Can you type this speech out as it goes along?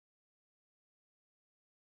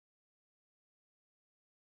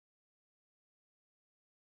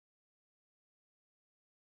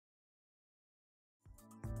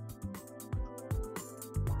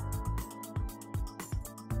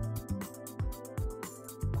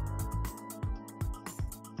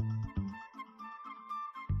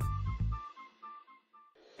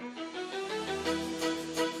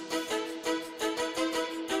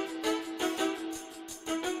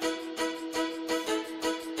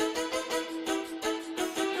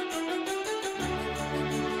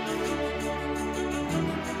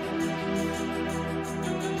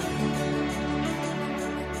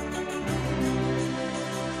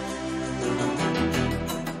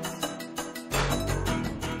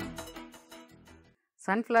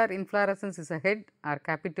Sunflower inflorescence is a head or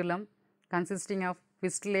capitulum consisting of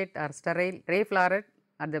pistillate or sterile ray floret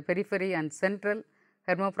at the periphery and central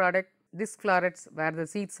hermaphrodite disc florets where the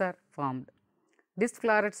seeds are formed. Disc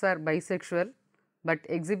florets are bisexual but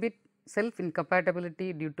exhibit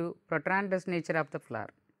self-incompatibility due to protandrous nature of the flower.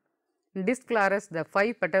 In disc florets, the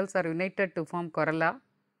 5 petals are united to form corolla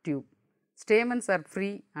tube. Stamens are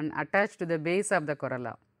free and attached to the base of the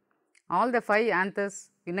corolla. All the 5 anthers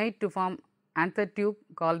unite to form anther tube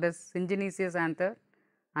called as syngenesious anther,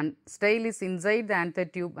 and style is inside the anther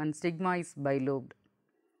tube and stigma is bilobed.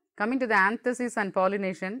 Coming to the anthesis and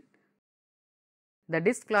pollination, the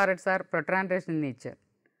disc florets are protandrous in nature.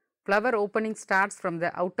 Flower opening starts from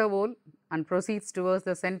the outer wall and proceeds towards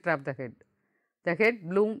the center of the head. The head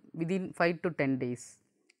bloom within 5 to 10 days.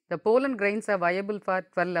 The pollen grains are viable for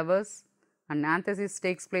 12 hours and anthesis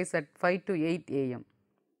takes place at 5 to 8 am.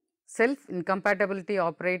 Self-incompatibility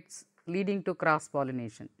operates leading to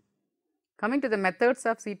cross-pollination. Coming to the methods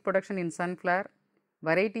of seed production in sunflower,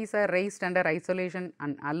 varieties are raised under isolation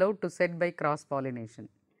and allowed to set by cross-pollination.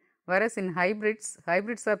 Whereas in hybrids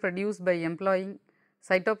are produced by employing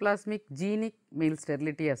cytoplasmic genic male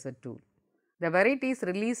sterility as a tool. The varieties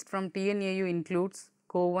released from TNAU includes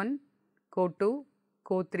CO1, CO2,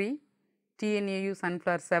 CO3, TNAU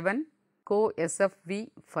sunflower 7,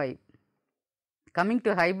 CO-SFV5. Coming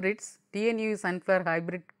to hybrids, TNAU sunflower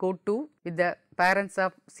hybrid CO2 with the parents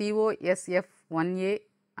of COSF1A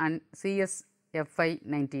and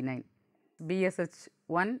CSF599,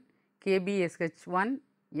 BSH1, KBSH1,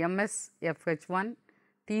 MSFH1,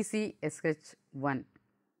 TCSH1.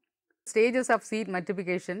 Stages of seed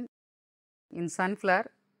multiplication. In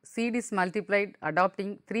sunflower, seed is multiplied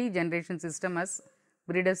adopting 3 generation system as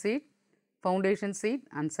breeder seed, foundation seed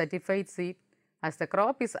and certified seed, as the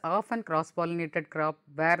crop is often cross-pollinated crop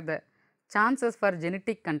where the chances for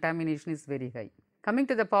genetic contamination is very high. Coming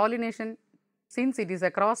to the pollination, since it is a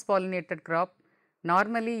cross-pollinated crop,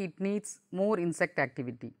 normally it needs more insect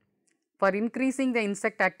activity. For increasing the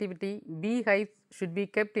insect activity, bee hives should be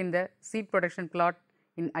kept in the seed production plot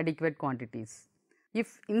in adequate quantities.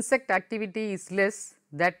 If insect activity is less,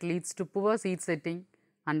 that leads to poor seed setting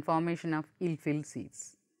and formation of ill-filled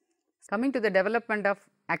seeds. Coming to the development of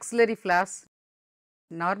axillary flowers,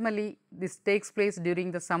 normally this takes place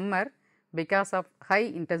during the summer because of high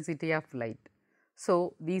intensity of light.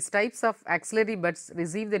 So, these types of axillary buds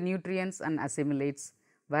receive the nutrients and assimilates,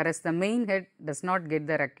 whereas the main head does not get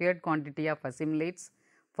the required quantity of assimilates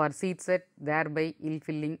for seed set, thereby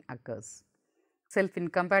ill-filling occurs.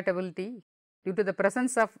 Self-incompatibility. Due to the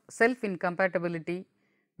presence of self-incompatibility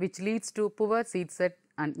which leads to poor seed set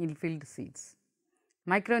and ill-filled seeds.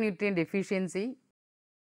 Micronutrient deficiency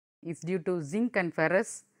is due to zinc and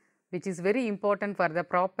ferrous, which is very important for the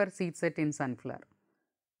proper seed set in sunflower.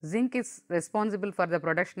 Zinc is responsible for the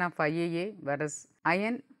production of IAA, whereas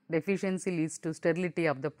iron deficiency leads to sterility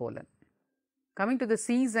of the pollen. Coming to the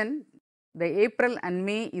season, the April and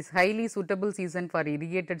May is highly suitable season for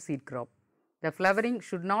irrigated seed crop. The flowering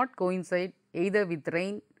should not coincide either with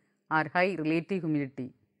rain or high relative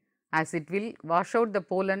humidity, as it will wash out the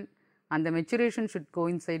pollen, and the maturation should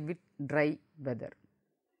coincide with dry weather.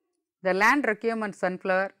 The land requirement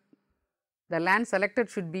sunflower, the land selected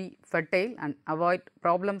should be fertile and avoid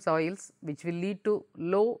problem soils which will lead to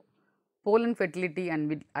low pollen fertility and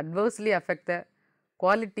will adversely affect the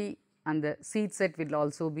quality, and the seed set will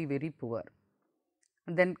also be very poor.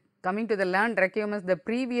 And then coming to the land requirements, the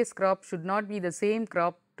previous crop should not be the same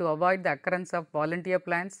crop to avoid the occurrence of volunteer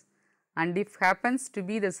plants, and if happens to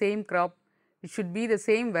be the same crop, it should be the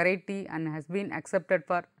same variety and has been accepted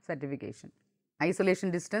for certification. Isolation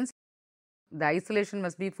distance. The isolation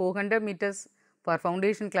must be 400 meters for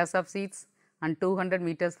foundation class of seeds and 200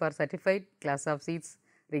 meters for certified class of seeds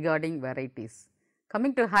regarding varieties.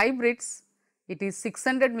 Coming to hybrids, it is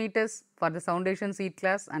 600 meters for the foundation seed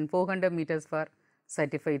class and 400 meters for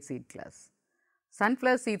certified seed class.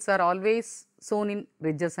 Sunflower seeds are always sown in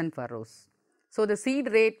ridges and furrows. So, the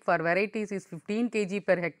seed rate for varieties is 15 kg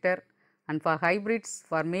per hectare, and for hybrids,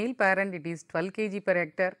 for male parent it is 12 kg per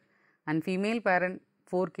hectare and female parent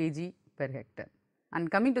 4 kg per hectare.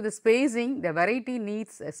 And coming to the spacing, the variety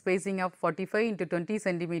needs a spacing of 45 into 20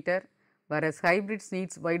 centimeter, whereas hybrids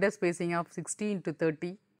needs wider spacing of 60 into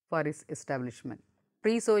 30 for its establishment.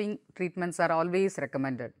 Pre-sowing treatments are always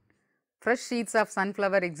recommended. Fresh seeds of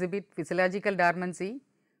sunflower exhibit physiological dormancy,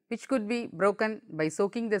 which could be broken by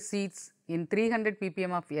soaking the seeds in 300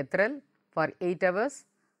 ppm of ethyl for 8 hours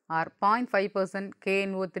or 0.5%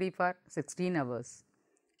 KNO3 for 16 hours.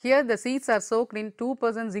 Here the seeds are soaked in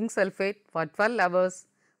 2% zinc sulphate for 12 hours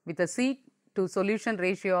with a seed to solution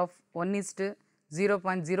ratio of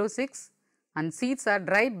 1:0.06 and seeds are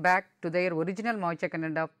dried back to their original moisture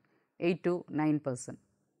content of 8 to 9%.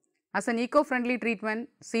 As an eco-friendly treatment,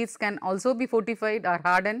 seeds can also be fortified or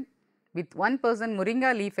hardened with 1%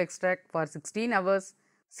 moringa leaf extract for 16 hours.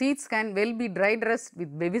 Seeds can well be dry dressed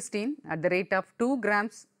with bevistine at the rate of 2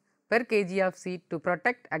 grams per kg of seed to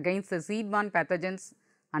protect against the seed-borne pathogens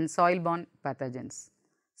and soil-borne pathogens.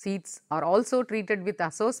 Seeds are also treated with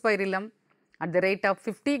azospirillum at the rate of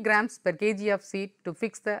 50 grams per kg of seed to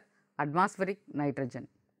fix the atmospheric nitrogen.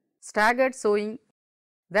 Staggered sowing.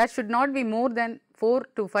 There should not be more than 4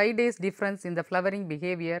 to 5 days difference in the flowering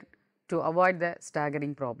behavior to avoid the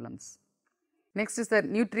staggering problems. Next is the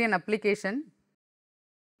nutrient application.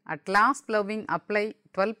 At last plowing, apply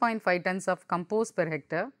 12.5 tons of compost per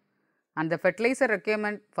hectare, and the fertilizer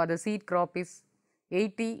requirement for the seed crop is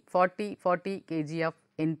 80 40 40 kg of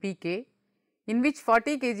NPK, in which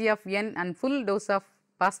 40 kg of N and full dose of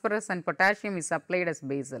phosphorus and potassium is applied as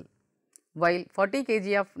basal, while 40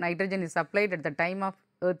 kg of nitrogen is applied at the time of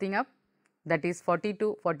earthing up, that is 40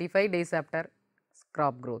 to 45 days after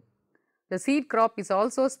crop growth. The seed crop is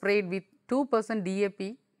also sprayed with 2%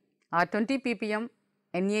 DAP or 20 ppm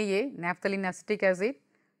NAA, naphthalene acetic acid,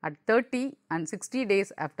 at 30 and 60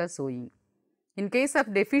 days after sowing. In case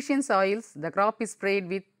of deficient soils, the crop is sprayed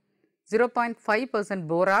with 0.5%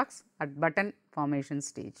 borax at button formation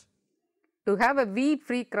stage. To have a weed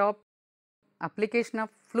free crop, application of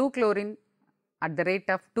fluchlorine at the rate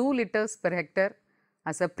of 2 liters per hectare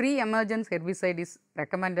as a pre-emergence herbicide is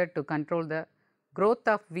recommended to control the growth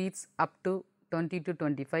of weeds up to 20 to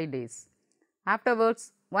 25 days.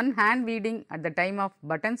 Afterwards, one hand weeding at the time of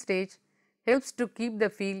button stage helps to keep the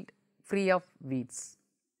field free of weeds.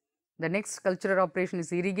 The next cultural operation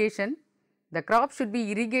is irrigation. The crop should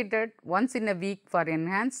be irrigated once in a week for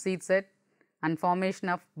enhanced seed set and formation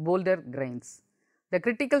of boulder grains. The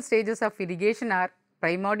critical stages of irrigation are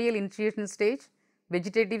primordial initiation stage,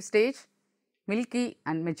 vegetative stage, milky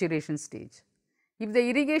and maturation stage. If the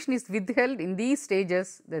irrigation is withheld in these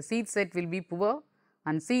stages, the seed set will be poor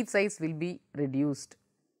and seed size will be reduced.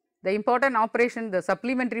 The important operation, the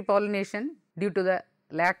supplementary pollination, due to the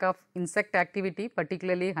lack of insect activity,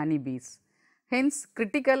 particularly honeybees. Hence,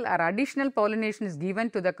 critical or additional pollination is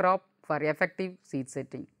given to the crop for effective seed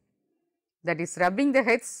setting. That is, rubbing the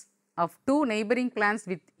heads of 2 neighboring plants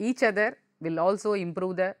with each other will also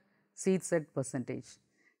improve the seed set percentage.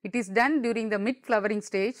 It is done during the mid flowering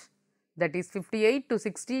stage, that is 58 to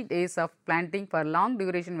 60 days of planting for long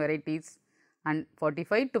duration varieties and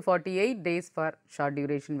 45 to 48 days for short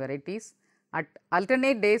duration varieties at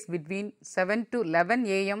alternate days between 7 to 11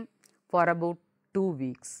 am for about 2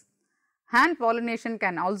 weeks. Hand pollination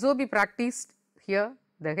can also be practiced here.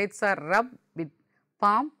 The heads are rubbed with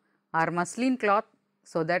palm or muslin cloth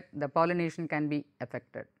so that the pollination can be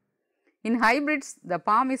effected. In hybrids, the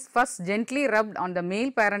palm is first gently rubbed on the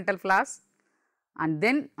male parental flowers and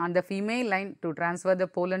then on the female line to transfer the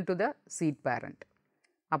pollen to the seed parent.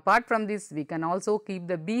 Apart from this, we can also keep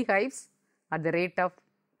the beehives at the rate of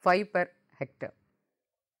 5 per hectare.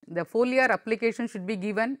 The foliar application should be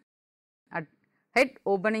given at head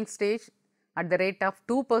opening stage at the rate of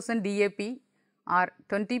 2% DAP or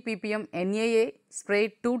 20 ppm NAA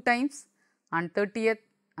sprayed 2 times on 30th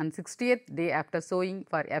and 60th day after sowing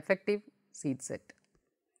for effective seed set.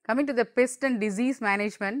 Coming to the pest and disease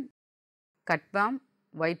management, cutworm,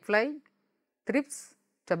 whitefly, thrips,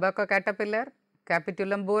 tobacco caterpillar,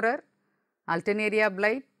 capitulum borer, alternaria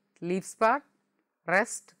blight, leaf spot,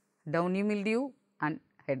 rust, downy mildew and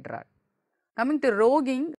head rot. Coming to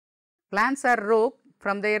roguing, plants are rogued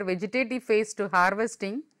from their vegetative phase to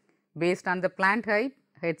harvesting based on the plant height,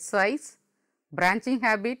 head size, branching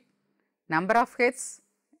habit, number of heads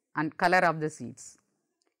and color of the seeds.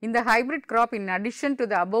 In the hybrid crop, in addition to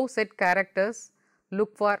the above said characters,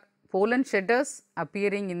 look for pollen shedders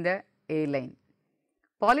appearing in the A line.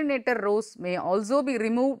 Pollinator rows may also be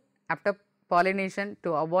removed after pollination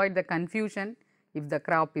to avoid the confusion if the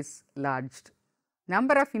crop is large.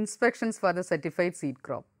 Number of inspections for the certified seed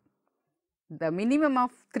crop. The minimum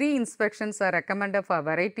of 3 inspections are recommended for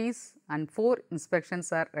varieties and 4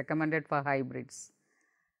 inspections are recommended for hybrids.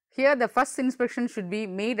 Here the first inspection should be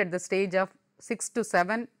made at the stage of 6 to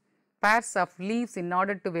 7 pairs of leaves in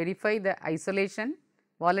order to verify the isolation,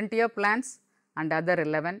 volunteer plants and other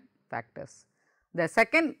relevant factors. The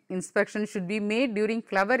second inspection should be made during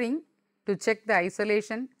flowering to check the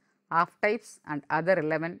isolation, half types and other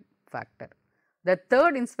relevant factor. The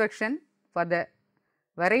third inspection for the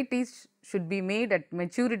varieties should be made at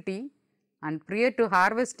maturity and prior to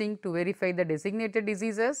harvesting to verify the designated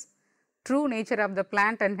diseases, true nature of the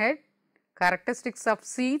plant and head, characteristics of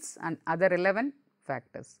seeds and other relevant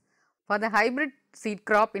factors. For the hybrid seed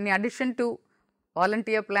crop, in addition to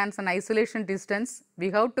volunteer plants and isolation distance, we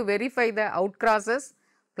have to verify the outcrosses,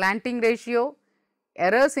 planting ratio,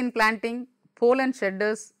 errors in planting, pollen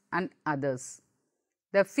shedders and others.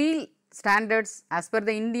 The field standards as per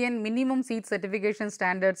the Indian minimum seed certification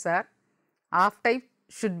standards are: half type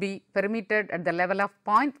should be permitted at the level of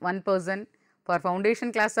 0.1% for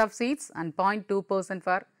foundation class of seeds and 0.2%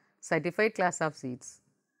 for certified class of seeds.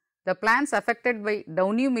 The plants affected by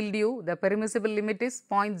downy mildew, the permissible limit is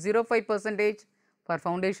 0.05% for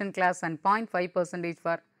foundation class and 0.5%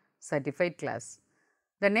 for certified class.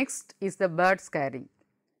 The next is the bird scaring.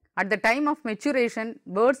 At the time of maturation,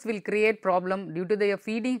 birds will create problem due to their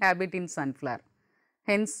feeding habit in sunflower.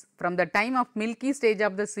 Hence, from the time of milky stage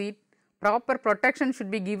of the seed, proper protection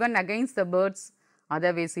should be given against the birds,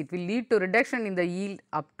 otherwise it will lead to reduction in the yield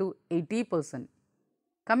up to 80%.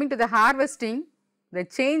 Coming to the harvesting, the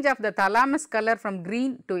change of the thalamus color from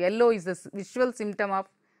green to yellow is the visual symptom of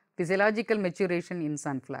physiological maturation in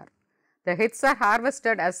sunflower. The heads are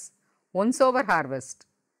harvested as once over harvest.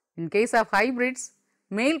 In case of hybrids,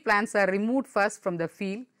 male plants are removed first from the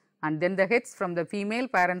field and then the heads from the female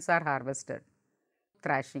parents are harvested.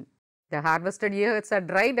 Thrashing. The harvested earheads are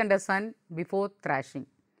dried under sun before thrashing,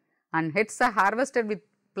 and heads are harvested with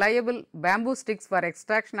pliable bamboo sticks for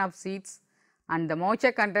extraction of seeds, and the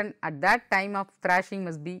moisture content at that time of thrashing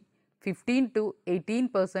must be 15 to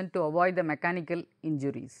 18% to avoid the mechanical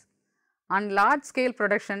injuries. On large scale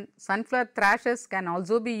production, sunflower thrashers can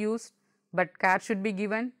also be used, but care should be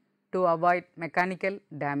given to avoid mechanical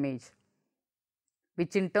damage,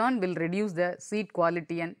 which in turn will reduce the seed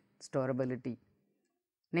quality and storability.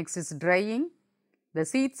 Next is drying. The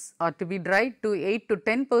seeds are to be dried to 8 to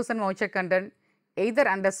 10% moisture content either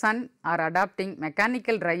under sun or adopting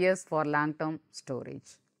mechanical dryers for long term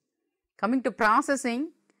storage. Coming to processing,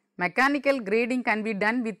 mechanical grading can be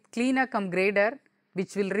done with cleaner cum grader,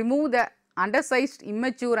 which will remove the undersized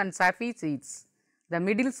immature and sappy seeds. The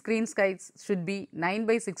middle screen size should be 9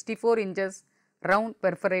 by 64 inches round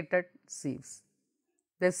perforated sieves.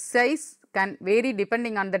 The size can vary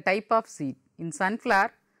depending on the type of seed. In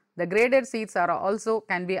sunflower, the graded seeds are also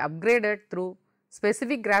can be upgraded through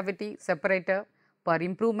specific gravity separator for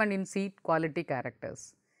improvement in seed quality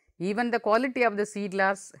characters. Even the quality of the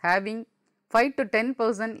seedlings having 5 to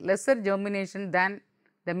 10% lesser germination than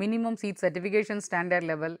the minimum seed certification standard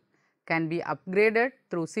level can be upgraded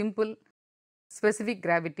through simple specific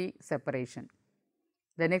gravity separation.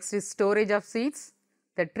 The next is storage of seeds.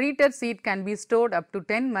 The treated seed can be stored up to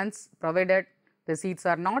 10 months provided the seeds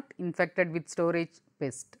are not infected with storage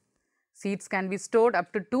pest. Seeds can be stored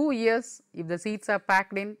up to 2 years if the seeds are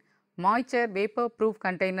packed in moisture vapor proof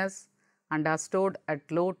containers and are stored at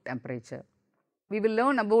low temperature. We will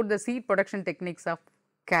learn about the seed production techniques of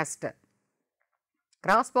castor.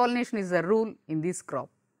 Cross pollination is a rule in this crop.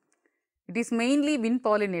 It is mainly wind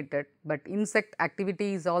pollinated, but insect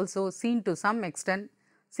activity is also seen to some extent,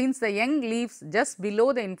 since the young leaves just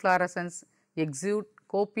below the inflorescence exude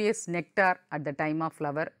copious nectar at the time of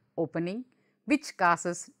flower opening, which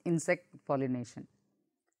causes insect pollination.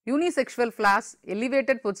 Unisexual flowers,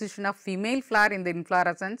 elevated position of female flower in the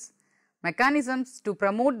inflorescence, mechanisms to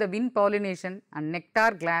promote the wind pollination and nectar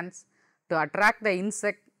glands to attract the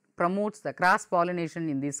insect promotes the cross pollination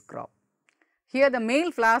in this crop. Here the male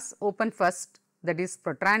flowers open first, that is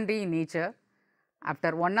protandry in nature.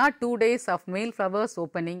 After 1 or 2 days of male flowers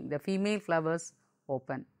opening, the female flowers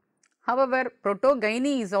open. However,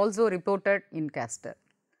 protogyny is also reported in castor.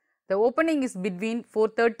 The opening is between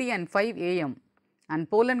 4:30 and 5 am and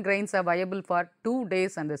pollen grains are viable for 2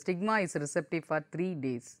 days and the stigma is receptive for 3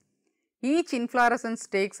 days. Each inflorescence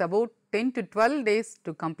takes about 10 to 12 days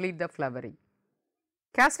to complete the flowering.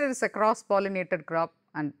 Castor is a cross pollinated crop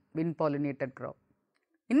and wind pollinated crop.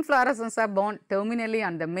 Inflorescences are borne terminally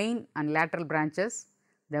on the main and lateral branches.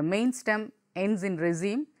 The main stem ends in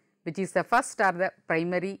raceme, which is the first or the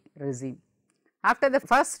primary raceme. After the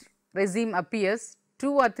first raceme appears,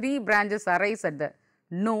 2 or 3 branches arise at the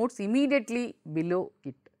nodes immediately below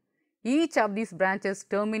it. Each of these branches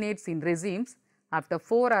terminates in racemes after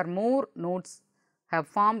 4 or more nodes have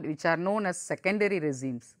formed, which are known as secondary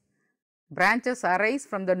racemes. Branches arise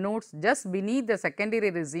from the nodes just beneath the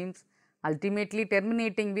secondary racemes, ultimately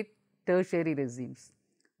terminating with tertiary racemes.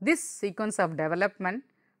 This sequence of development,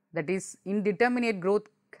 that is indeterminate growth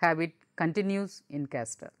habit, continues in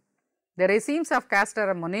castor. The racemes of castor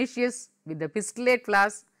are monoecious with the pistillate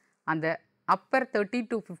flowers on the upper 30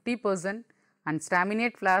 to 50% and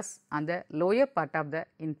staminate flowers on the lower part of the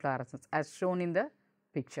inflorescence as shown in the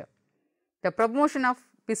picture. The proportion of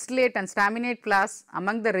pistillate and staminate flowers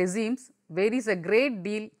among the racemes varies a great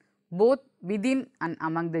deal both within and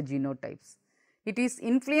among the genotypes. It is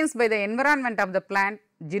influenced by the environment of the plant,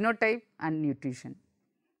 genotype and nutrition.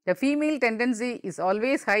 The female tendency is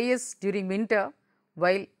always highest during winter,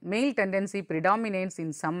 while male tendency predominates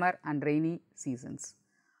in summer and rainy seasons.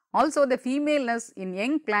 Also, the femaleness in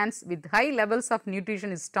young plants with high levels of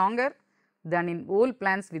nutrition is stronger than in old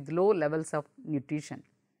plants with low levels of nutrition.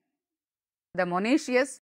 The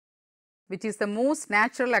monoecious, which is the most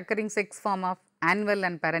natural occurring sex form of annual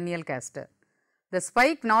and perennial castor. The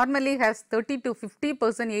spike normally has 30 to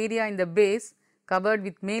 50% area in the base covered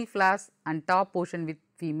with male flowers and top portion with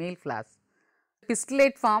female flowers.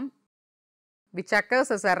 Pistillate form, which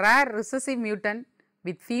occurs as a rare recessive mutant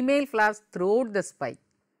with female flowers throughout the spike.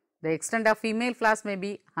 The extent of female flowers may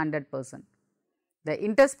be 100%. The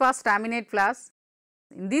interspersed staminate flowers,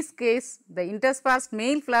 in this case the interspersed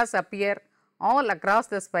male flowers appear all across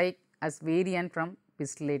the spike as variant from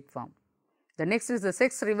pistillate form. The next is the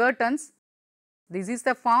sex revertance. This is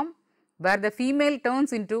the form where the female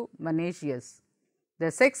turns into monoecious.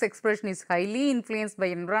 The sex expression is highly influenced by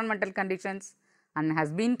environmental conditions and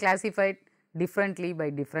has been classified differently by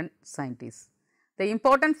different scientists. The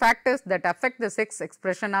important factors that affect the sex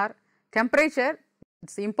expression are temperature. It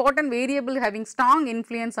is important variable having strong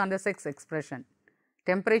influence on the sex expression.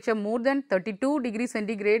 Temperature more than 32 degrees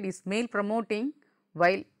centigrade is male promoting,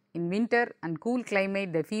 while in winter and cool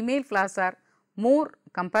climate the female flowers are more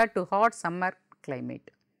compared to hot summer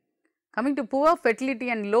climate. Coming to poor fertility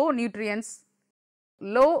and low nutrients,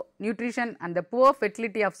 low nutrition and the poor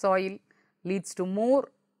fertility of soil leads to more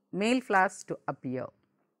male flowers to appear.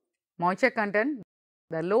 Moisture content,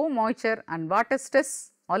 the low moisture and water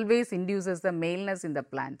stress always induces the maleness in the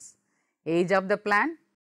plants. Age of the plant,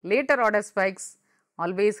 later order spikes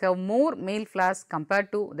always have more male flowers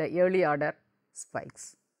compared to the early order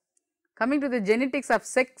spikes. Coming to the genetics of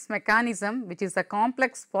sex mechanism, which is a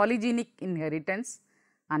complex polygenic inheritance,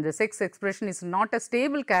 and the sex expression is not a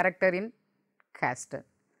stable character in castor.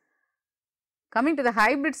 Coming to the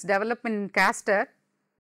hybrids development in castor,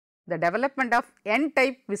 the development of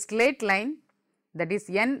N-type pistillate line, that is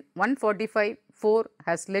N145-4,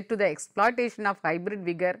 has led to the exploitation of hybrid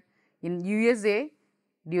vigor in USA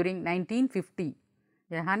during 1950.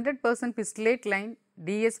 A 100% pistillate line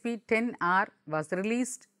DSP-10R was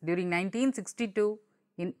released during 1962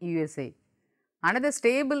 in USA. Another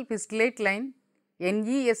stable pistillate line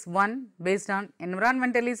NES1, based on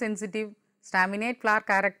environmentally sensitive staminate flower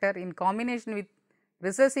character in combination with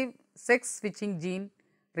recessive sex switching gene,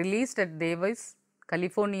 released at Davis,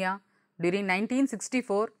 California during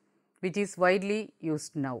 1964, which is widely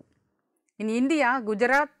used now. In India,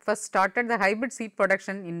 Gujarat first started the hybrid seed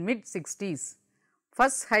production in mid 60s.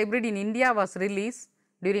 First hybrid in India was released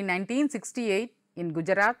during 1968 in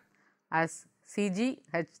Gujarat as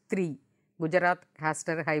CGH3, Gujarat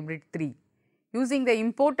Castor Hybrid 3, using the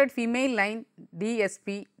imported female line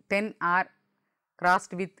DSP-10R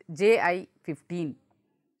crossed with JI-15.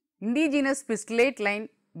 Indigenous pistillate line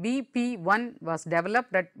BP1 was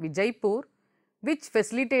developed at Vijaypur, which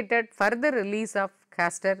facilitated further release of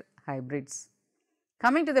castor hybrids.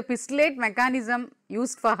 Coming to the pistillate mechanism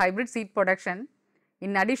used for hybrid seed production,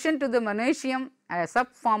 in addition to the monoecium, a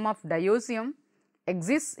subform of dioecium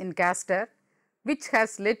exists in castor, which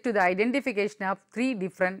has led to the identification of three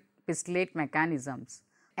different pistillate mechanisms.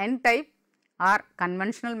 N-type or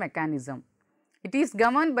conventional mechanism. It is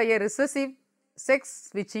governed by a recessive sex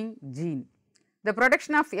switching gene. The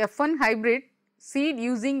production of F1 hybrid seed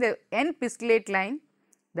using the N pistillate line,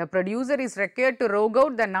 the producer is required to rogue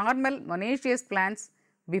out the normal monoecious plants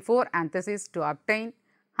before anthesis to obtain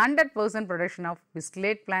 100% production of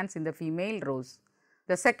pistillate plants in the female rows.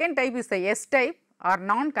 The second type is the S type or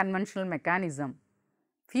non-conventional mechanism.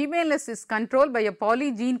 Femaleness is controlled by a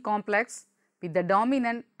polygene complex with the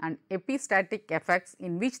dominant and epistatic effects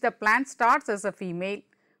in which the plant starts as a female,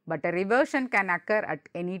 but a reversion can occur at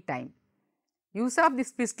any time. Use of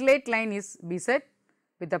this pistillate line is beset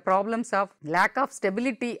with the problems of lack of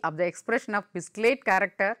stability of the expression of pistillate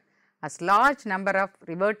character, as large number of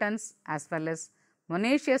revertants as well as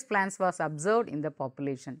monoecious plants was observed in the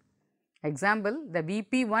population. Example, the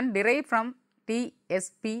BP1 derived from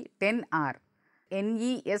TSP-10R,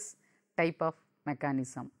 NES type of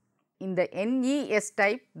mechanism. In the NES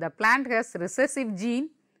type, the plant has recessive gene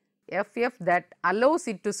FF that allows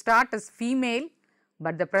it to start as female,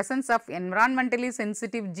 but the presence of environmentally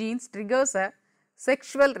sensitive genes triggers a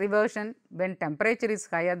sexual reversion when temperature is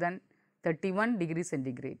higher than 31 degrees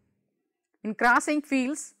centigrade. In crossing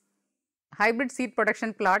fields, hybrid seed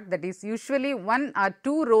production plot, that is usually 1 or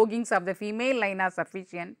 2 roguings of the female line are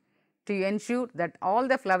sufficient to ensure that all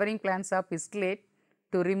the flowering plants are pistillate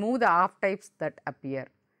to remove the off types that appear.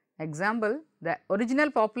 Example, the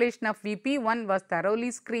original population of VP1 was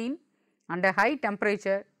thoroughly screened under high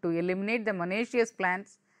temperature to eliminate the monoecious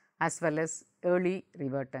plants as well as early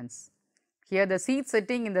revertants. Here the seed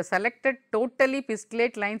setting in the selected totally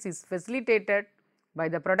pistillate lines is facilitated by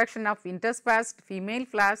the production of interspersed female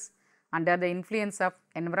flowers under the influence of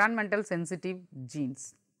environmental sensitive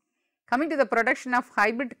genes. Coming to the production of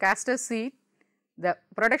hybrid castor seed, the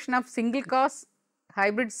production of single cause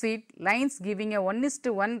hybrid seed lines giving a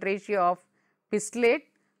 1:1 ratio of pistillate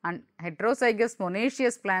and heterozygous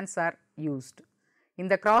monoecious plants are used. In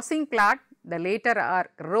the crossing plot, the latter are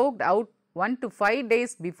rogued out 1 to 5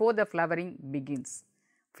 days before the flowering begins.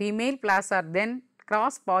 Female flowers are then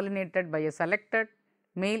cross pollinated by a selected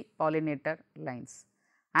male pollinator lines.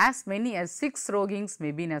 As many as 6 rogings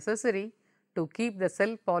may be necessary to keep the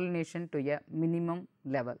self pollination to a minimum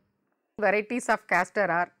level. Varieties of castor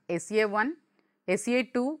are SA1,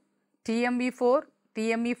 SA2, TMV4,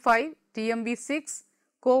 TMV5, TMV6,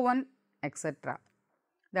 CO1, etc.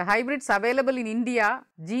 The hybrids available in India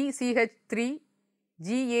GCH3,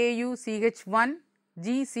 GAUCH1,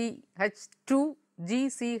 GCH2,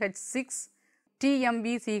 GCH6,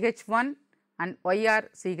 TMVCH1 and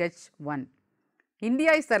YRCH1.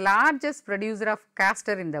 India is the largest producer of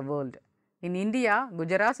castor in the world. In India,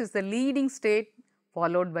 Gujarat is the leading state,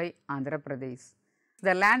 followed by Andhra Pradesh.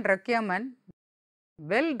 The land requirement,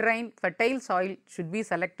 well drained fertile soil should be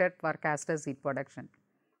selected for castor seed production.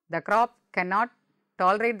 The crop cannot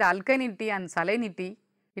tolerate the alkalinity and salinity.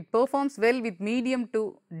 It performs well with medium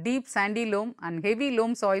to deep sandy loam, and heavy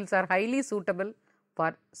loam soils are highly suitable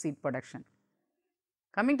for seed production.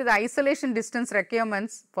 Coming to the isolation distance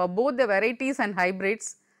requirements for both the varieties and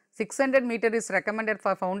hybrids, 600 meter is recommended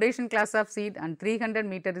for foundation class of seed and 300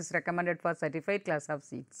 meter is recommended for certified class of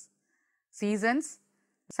seeds. Seasons,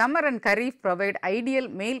 summer and kharif provide ideal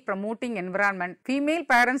male promoting environment. Female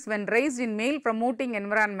parents when raised in male promoting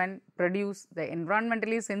environment produce the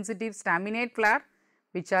environmentally sensitive staminate flower,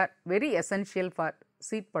 which are very essential for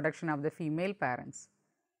seed production of the female parents.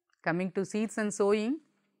 Coming to seeds and sowing,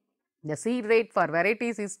 the seed rate for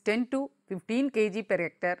varieties is 10 to 15 kg per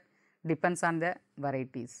hectare, depends on the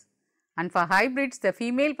varieties. And for hybrids, the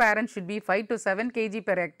female parent should be 5 to 7 kg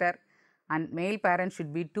per hectare and male parent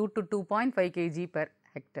should be 2 to 2.5 kg per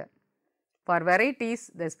hectare. For varieties,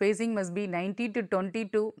 the spacing must be 90 to 20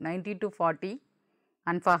 to 90 to 40,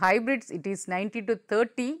 and for hybrids it is 90 to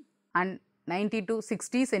 30 and 90 to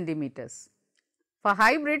 60 centimeters. For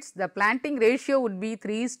hybrids, the planting ratio would be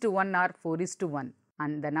 3:1 or 4:1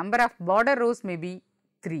 and the number of border rows may be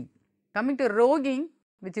 3. Coming to roguing,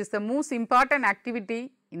 which is the most important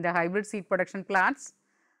activity in the hybrid seed production plots.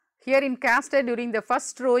 Here in castor, during the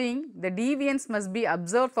first rowing, the deviance must be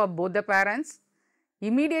observed for both the parents.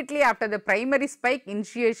 Immediately after the primary spike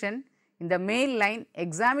initiation in the male line,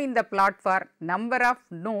 examine the plot for number of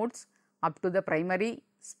nodes up to the primary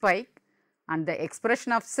spike and the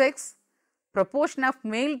expression of sex, proportion of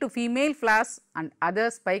male to female flowers and other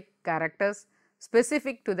spike characters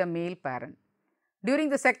specific to the male parent. During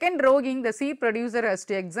the second roguing, the seed producer has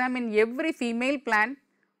to examine every female plant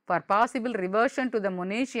for possible reversion to the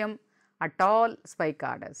monoecium at all spike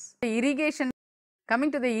orders. Irrigation.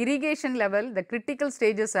 Coming to the irrigation level, the critical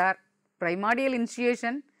stages are primordial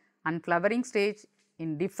initiation and flowering stage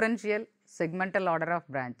in differential segmental order of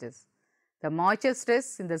branches. The moisture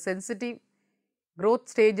stress in the sensitive growth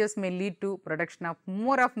stages may lead to production of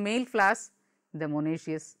more of male flowers in the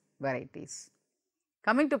monoecious varieties.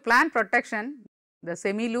 Coming to plant protection, the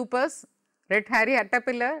semi-lupus, red hairy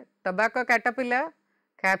caterpillar, tobacco caterpillar,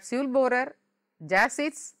 capsule borer,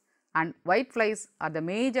 jassids and white flies are the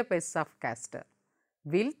major pests of castor.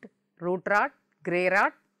 Wilt, root rot, grey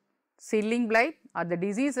rot, seedling blight are the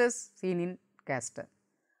diseases seen in castor.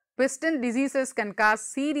 Pests and diseases can cause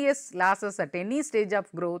serious losses at any stage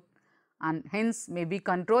of growth and hence may be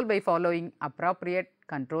controlled by following appropriate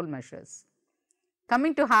control measures.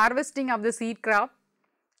 Coming to harvesting of the seed crop,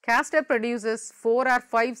 castor produces 4 or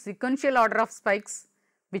 5 sequential order of spikes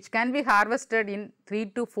which can be harvested in 3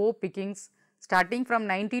 to 4 pickings starting from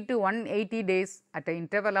 90 to 180 days at an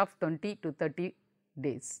interval of 20 to 30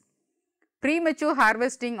 days. Premature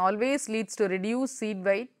harvesting always leads to reduced seed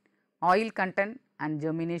weight, oil content and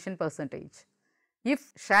germination percentage.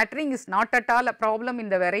 If shattering is not at all a problem in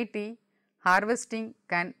the variety, harvesting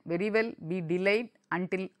can very well be delayed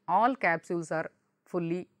until all capsules are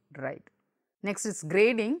fully dried. Next is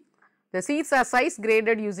grading. The seeds are size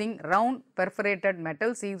graded using round perforated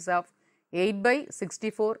metal sieves of 8 by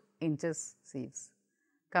 64 inches sieves.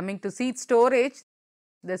 Coming to seed storage,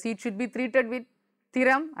 the seed should be treated with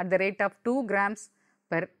Thiram at the rate of 2 grams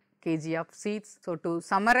per kg of seeds. So, to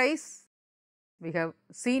summarize, We have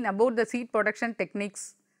seen about the seed production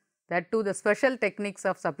techniques, that too the special techniques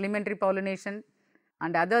of supplementary pollination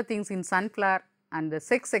and other things in sunflower, and the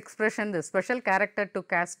sex expression, the special character to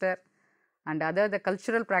castor and other the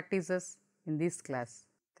cultural practices in this class.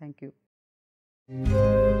 Thank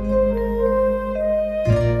you.